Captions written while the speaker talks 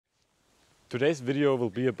Today's video will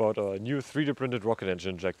be about a new 3D printed rocket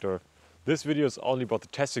engine injector. This video is only about the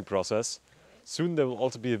testing process. Soon there will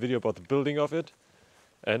also be a video about the building of it.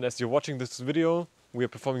 And as you're watching this video, we are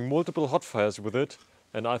performing multiple hot fires with it,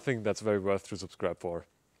 and I think that's very worth to subscribe for.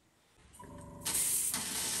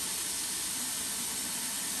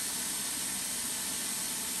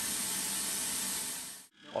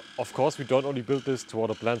 Of course, we don't only build this to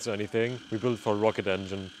order plants or anything, we build it for a rocket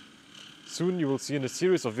engine. Soon you will see in a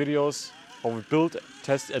series of videos how we build,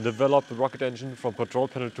 test and develop the rocket engine from control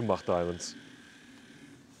panel to Mach diamonds.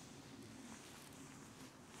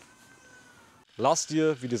 Last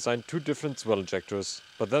year we designed two different swell injectors,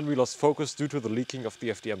 but then we lost focus due to the leaking of the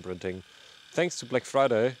FDM printing. Thanks to Black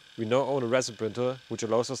Friday, we now own a resin printer which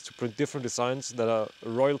allows us to print different designs that are a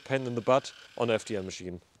royal pain in the butt on an FDM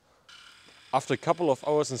machine. After a couple of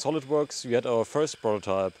hours in SolidWorks we had our first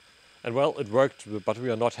prototype, and well, it worked, but we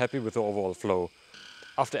are not happy with the overall flow.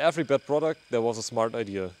 After every bad product there was a smart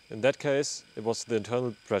idea. In that case it was the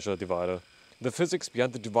internal pressure divider. The physics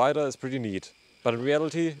behind the divider is pretty neat, but in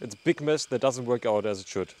reality it's a big mess that doesn't work out as it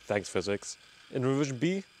should, thanks physics. In revision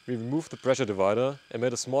B we removed the pressure divider and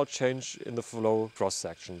made a small change in the flow cross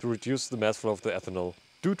section to reduce the mass flow of the ethanol.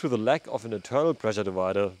 Due to the lack of an internal pressure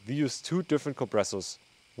divider we used two different compressors.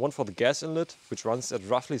 One for the gas inlet, which runs at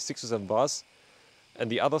roughly 6 to 7 bars, and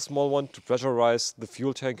the other small one to pressurize the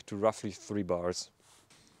fuel tank to roughly 3 bars.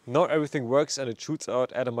 Now everything works and it shoots out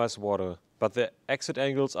atomized water, but the exit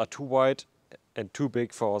angles are too wide and too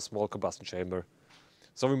big for our small combustion chamber.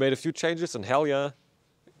 So we made a few changes and hell yeah,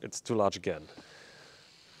 it's too large again.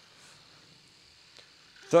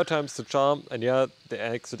 Third time's the charm, and yeah, the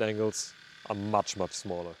exit angles are much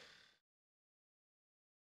smaller.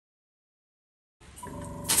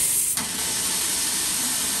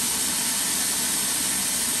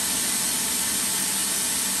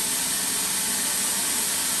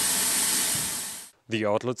 The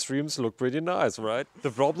outlet streams look pretty nice, right?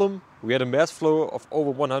 The problem? We had a mass flow of over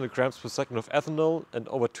 100 grams per second of ethanol and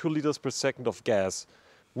over 2 liters per second of gas.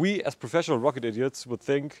 We, as professional rocket idiots, would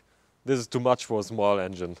think this is too much for a small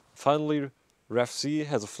engine. Finally, Ref C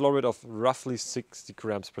has a flow rate of roughly 60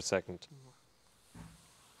 grams per second.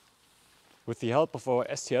 With the help of our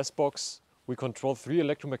STS box, we control 3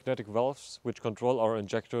 electromagnetic valves which control our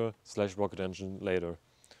injector/rocket engine later.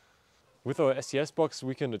 With our STS box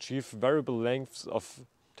we can achieve variable lengths of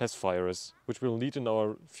test fires, which we'll need in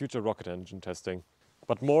our future rocket engine testing.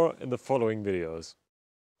 But more in the following videos.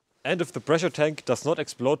 And if the pressure tank does not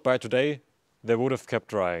explode by today, they would have kept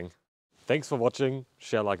trying. Thanks for watching,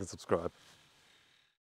 share, like and subscribe.